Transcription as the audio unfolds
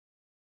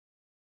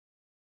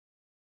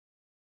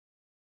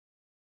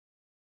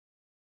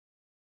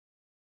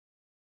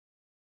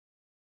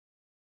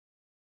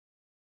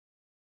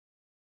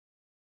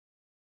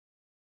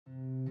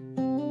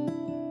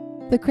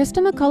The Christa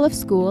McAuliffe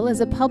School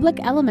is a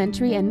public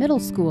elementary and middle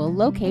school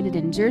located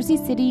in Jersey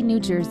City, New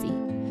Jersey.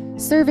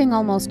 Serving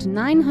almost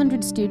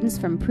 900 students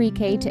from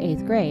pre-K to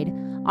 8th grade,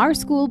 our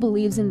school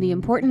believes in the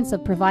importance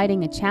of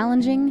providing a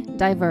challenging,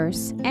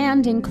 diverse,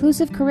 and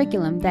inclusive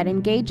curriculum that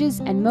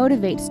engages and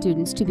motivates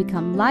students to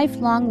become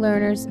lifelong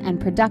learners and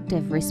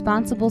productive,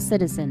 responsible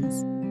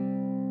citizens.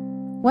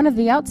 One of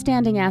the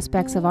outstanding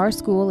aspects of our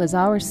school is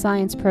our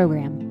science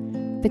program.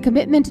 The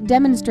commitment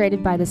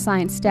demonstrated by the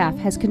science staff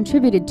has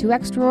contributed to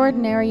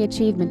extraordinary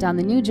achievement on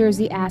the New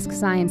Jersey Ask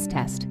Science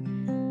test.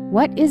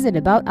 What is it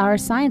about our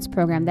science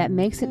program that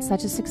makes it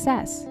such a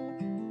success?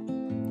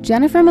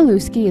 Jennifer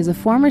Milewski is a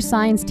former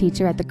science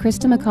teacher at the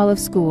Christa McAuliffe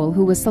School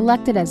who was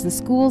selected as the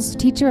school's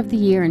Teacher of the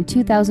Year in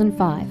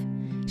 2005.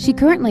 She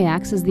currently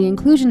acts as the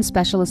inclusion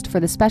specialist for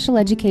the special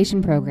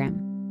education program.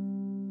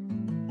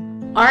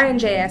 Our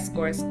NJS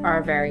scores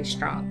are very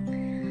strong.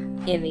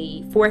 In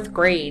the 4th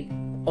grade,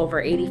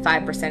 over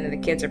 85% of the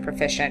kids are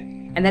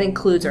proficient, and that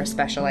includes our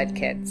special ed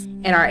kids.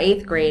 In our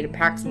 8th grade,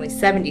 approximately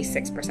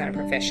 76% are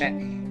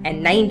proficient,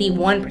 and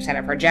 91%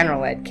 of our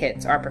general ed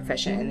kids are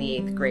proficient in the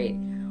 8th grade.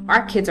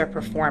 Our kids are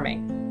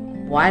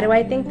performing. Why do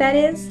I think that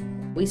is?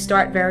 We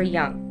start very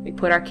young. We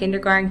put our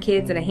kindergarten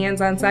kids in a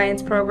hands-on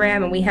science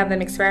program, and we have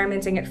them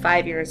experimenting at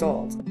 5 years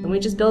old. And we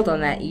just build on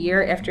that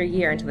year after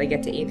year until they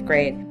get to 8th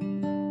grade.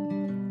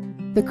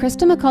 The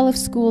Christa McAuliffe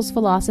School's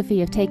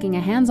philosophy of taking a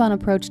hands-on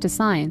approach to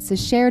science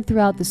is shared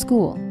throughout the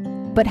school.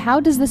 But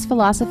how does this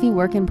philosophy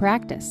work in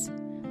practice?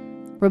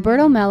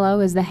 Roberto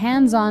Mello is the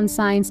hands-on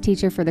science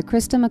teacher for the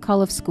Christa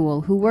McAuliffe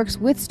School who works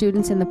with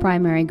students in the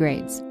primary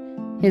grades.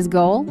 His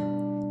goal?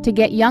 To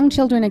get young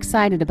children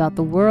excited about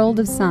the world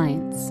of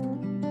science.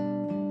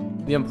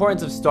 The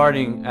importance of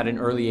starting at an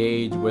early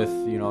age with,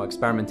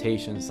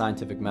 experimentation,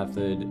 scientific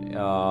method,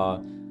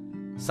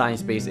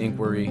 science-based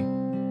inquiry,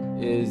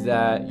 is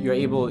that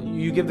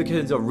you give the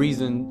kids a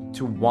reason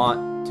to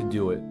want to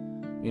do it,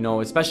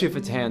 especially if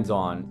it's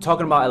hands-on.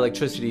 Talking about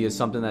electricity is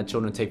something that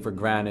children take for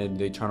granted.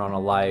 They turn on a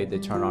light, they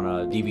turn on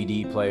a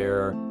DVD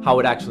player. How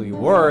it actually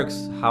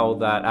works, how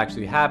that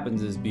actually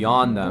happens is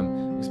beyond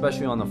them,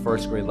 especially on the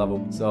 1st grade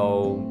level.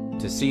 So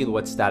to see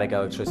what static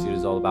electricity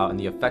is all about and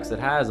the effects it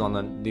has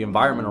on the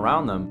environment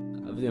around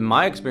them. In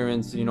my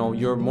experience,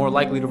 you're more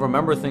likely to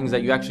remember things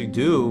that you actually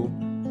do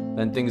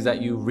than things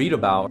that you read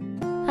about.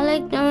 I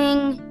like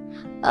doing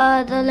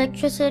the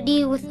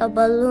electricity with a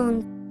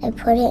balloon. I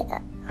put it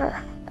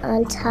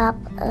on top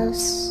of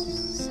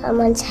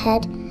someone's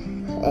head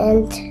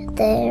and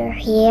their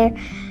hair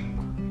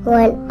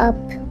went up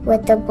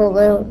with the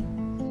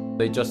balloon.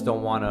 They just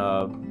don't want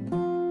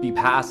to be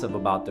passive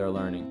about their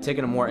learning.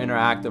 Taking a more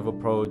interactive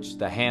approach,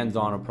 the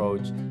hands-on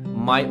approach,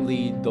 might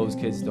lead those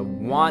kids to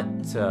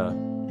want to,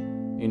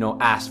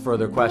 ask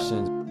further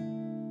questions.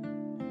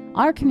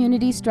 Our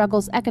community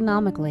struggles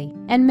economically,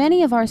 and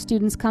many of our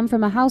students come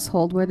from a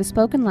household where the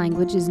spoken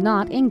language is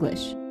not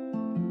English.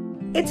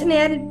 It's an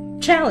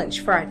added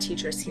challenge for our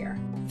teachers here.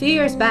 A few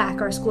years back,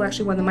 our school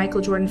actually won the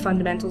Michael Jordan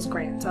Fundamentals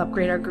Grant to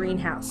upgrade our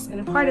greenhouse. And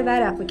a part of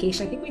that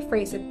application, I think we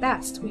phrased it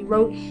best. We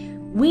wrote,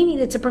 we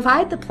needed to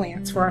provide the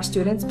plants for our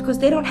students because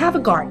they don't have a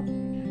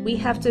garden. We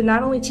have to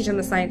not only teach them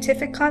the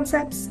scientific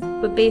concepts,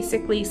 but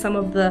basically some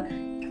of the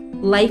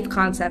life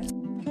concepts.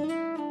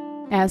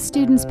 As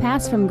students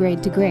pass from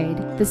grade to grade,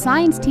 the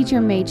science teacher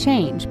may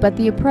change, but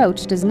the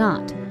approach does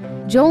not.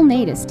 Joel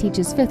Nadis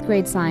teaches 5th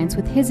grade science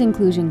with his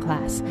inclusion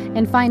class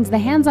and finds the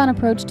hands-on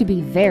approach to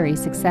be very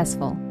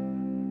successful.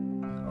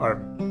 Our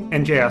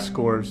NJS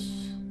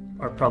scores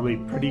are probably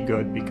pretty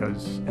good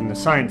because in the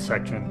science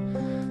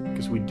section,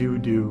 because we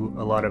do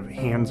a lot of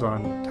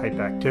hands-on type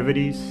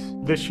activities.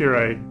 This year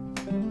I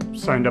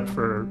signed up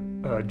for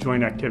a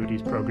joint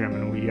activities program,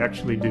 and we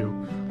actually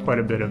do quite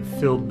a bit of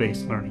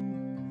field-based learning.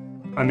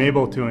 I'm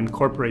able to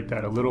incorporate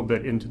that a little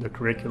bit into the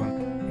curriculum,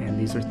 and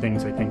these are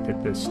things I think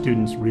that the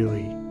students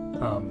really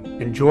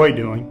enjoy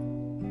doing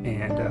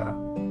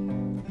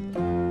and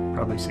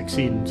probably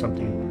succeed in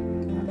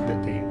something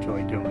that they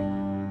enjoy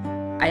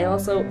doing. I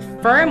also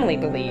firmly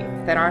believe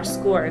that our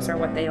scores are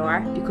what they are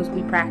because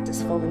we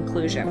practice full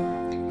inclusion.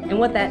 And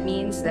what that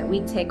means is that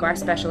we take our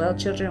special ed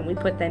children and we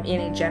put them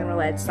in a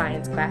general ed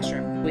science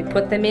classroom. We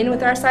put them in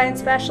with our science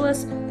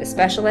specialist, the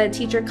special ed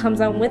teacher comes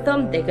on with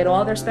them, they get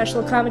all their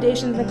special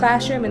accommodations in the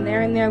classroom, and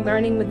they're in there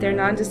learning with their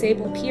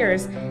non-disabled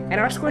peers, and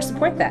our scores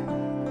support that.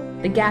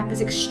 The gap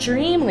is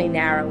extremely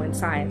narrow in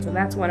science, and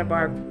that's one of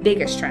our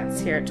biggest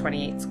strengths here at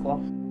 28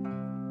 School.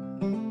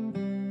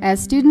 As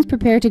students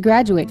prepare to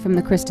graduate from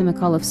the Christa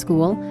McAuliffe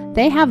School,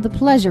 they have the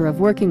pleasure of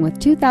working with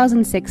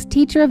 2006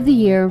 Teacher of the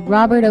Year,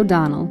 Robert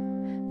O'Donnell.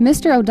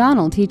 Mr.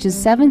 O'Donnell teaches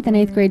 7th and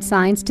 8th grade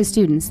science to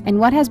students in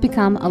what has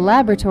become a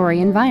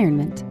laboratory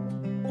environment.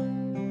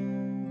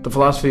 The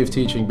philosophy of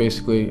teaching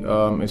basically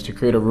is to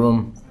create a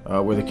room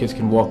where the kids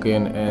can walk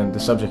in and the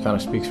subject kind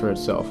of speaks for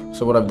itself.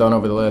 So what I've done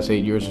over the last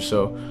 8 years or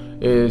so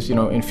is,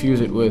 infuse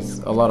it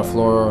with a lot of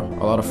flora,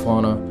 a lot of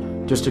fauna,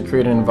 just to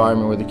create an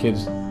environment where the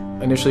kids,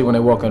 initially when they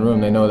walk in the room,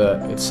 they know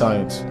that it's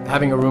science.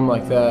 Having a room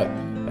like that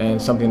and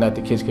something that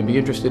the kids can be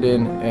interested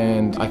in,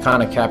 and I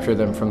kind of capture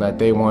them from that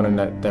day one and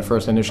that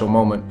first initial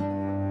moment.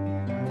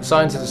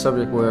 Science is a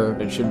subject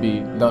where it should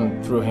be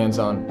done through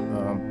hands-on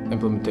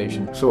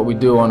implementation. So what we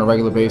do on a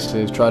regular basis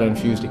is try to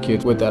infuse the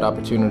kids with that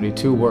opportunity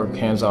to work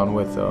hands-on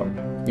with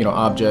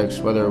objects,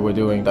 whether we're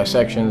doing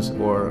dissections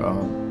or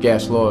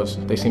gas laws.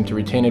 They seem to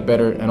retain it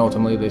better, and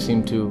ultimately they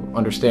seem to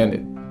understand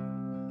it.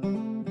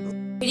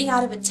 Reading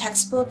out of a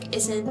textbook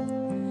isn't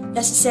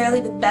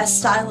necessarily the best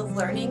style of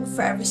learning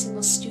for every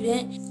single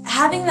student.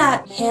 Having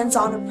that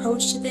hands-on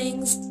approach to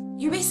things,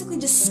 you're basically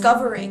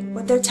discovering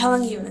what they're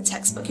telling you in the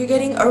textbook. You're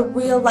getting a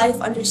real-life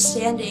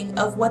understanding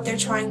of what they're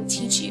trying to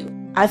teach you.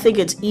 I think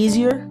it's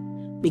easier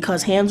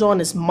because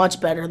hands-on is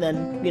much better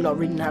than,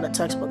 reading out a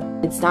textbook.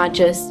 It's not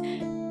just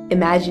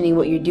imagining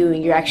what you're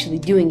doing, you're actually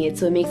doing it,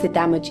 so it makes it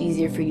that much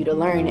easier for you to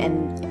learn,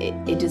 and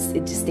it just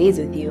stays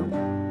with you.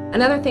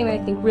 Another thing that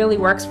I think really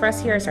works for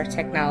us here is our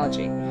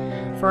technology.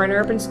 For an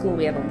urban school,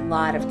 we have a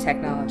lot of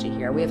technology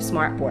here. We have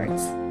smart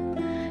boards.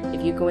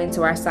 If you go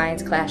into our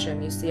science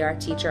classroom, you see our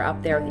teacher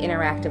up there with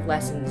interactive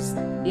lessons.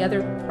 The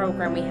other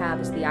program we have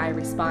is the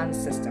iResponse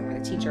system, where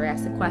the teacher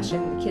asks a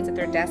question, the kids at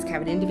their desk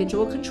have an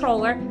individual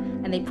controller,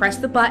 and they press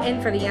the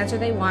button for the answer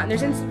they want, and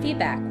there's instant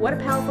feedback. What a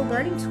powerful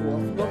learning tool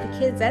for both the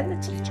kids and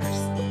the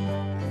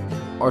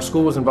teachers. Our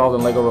school was involved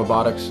in Lego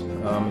Robotics.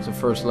 It's the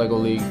first Lego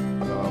league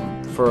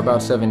for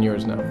about 7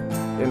 years now.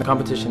 In the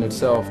competition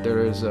itself, there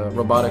is a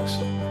robotics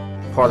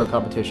part of the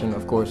competition,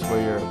 of course,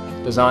 where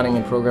you're designing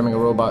and programming a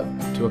robot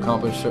to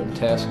accomplish certain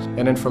tasks.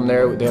 And then from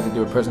there, they have to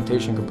do a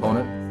presentation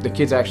component. The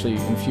kids actually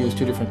infuse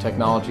 2 different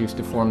technologies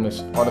to form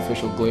this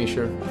artificial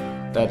glacier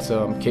that's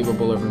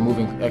capable of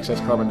removing excess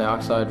carbon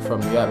dioxide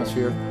from the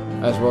atmosphere,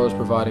 as well as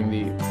providing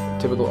the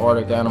typical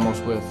Arctic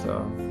animals with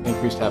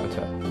increased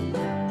habitat.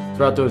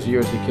 Throughout those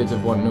years, the kids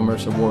have won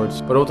numerous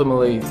awards, but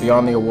ultimately,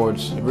 beyond the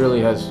awards, it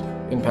really has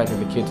impacted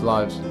the kids'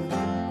 lives.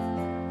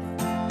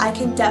 I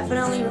can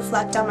definitely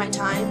reflect on my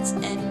times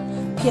in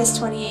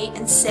PS28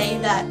 and say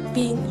that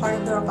being part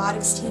of the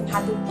robotics team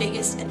had the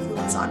biggest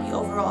influence on me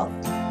overall.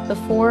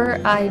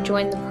 Before I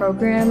joined the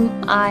program,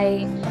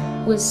 I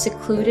was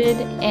secluded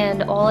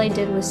and all I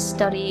did was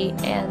study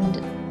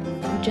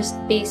and just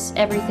base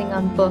everything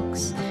on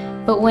books.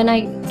 But when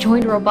I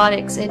joined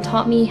robotics, it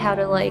taught me how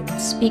to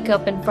speak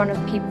up in front of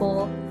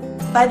people.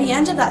 By the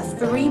end of that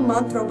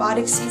 3-month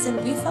robotics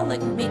season, we felt like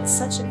we made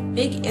such a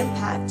big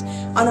impact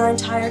on our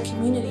entire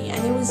community,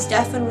 and it was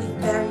definitely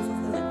very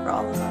fulfilling for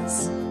all of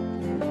us.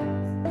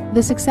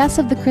 The success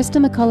of the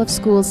Christa McAuliffe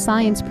School's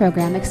science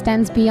program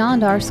extends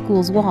beyond our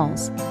school's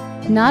walls.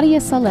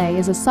 Nadya Saleh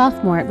is a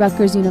sophomore at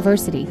Rutgers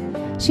University.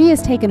 She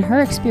has taken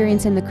her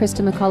experience in the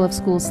Christa McAuliffe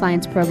School's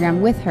science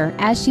program with her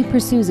as she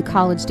pursues a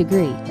college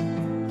degree.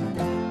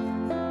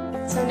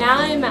 So now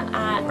I'm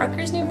at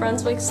Rutgers, New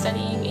Brunswick,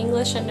 studying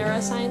English and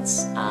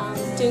neuroscience,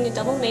 doing a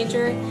double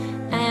major,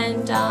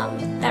 and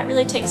that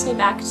really takes me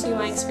back to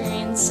my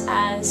experience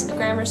as a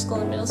grammar school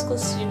and middle school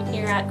student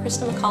here at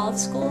Christa McAuliffe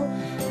School.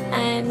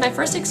 And my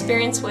first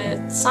experience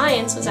with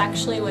science was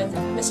actually with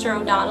Mr.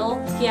 O'Donnell.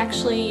 He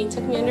actually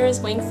took me under his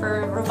wing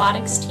for a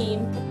robotics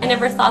team. I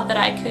never thought that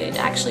I could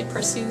actually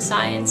pursue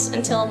science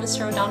until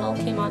Mr. O'Donnell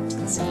came onto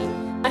the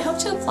scene. I hope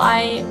to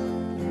apply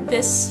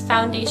this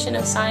foundation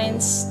of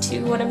science to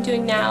what I'm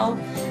doing now,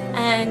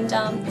 and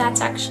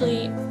that's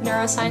actually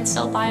neuroscience,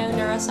 cell bio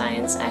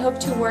neuroscience. I hope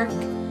to work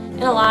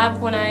in a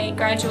lab when I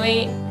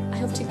graduate. I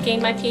hope to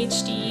gain my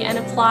PhD and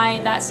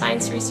apply that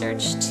science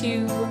research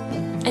to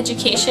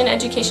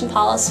education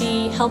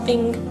policy,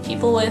 helping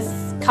people with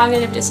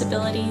cognitive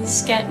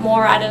disabilities get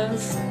more out of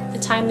the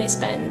time they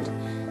spend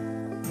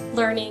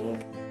learning.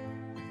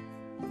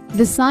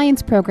 The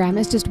science program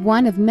is just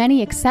one of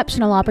many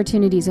exceptional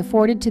opportunities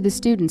afforded to the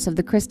students of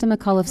the Christa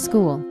McAuliffe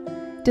School.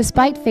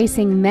 Despite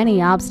facing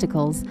many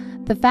obstacles,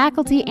 the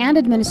faculty and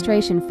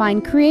administration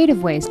find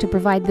creative ways to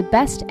provide the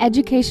best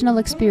educational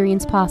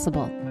experience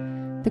possible.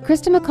 The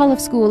Christa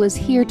McAuliffe School is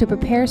here to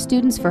prepare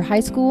students for high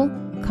school,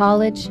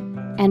 college,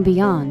 and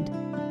beyond.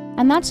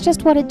 And that's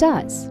just what it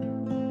does.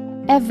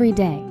 Every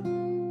day.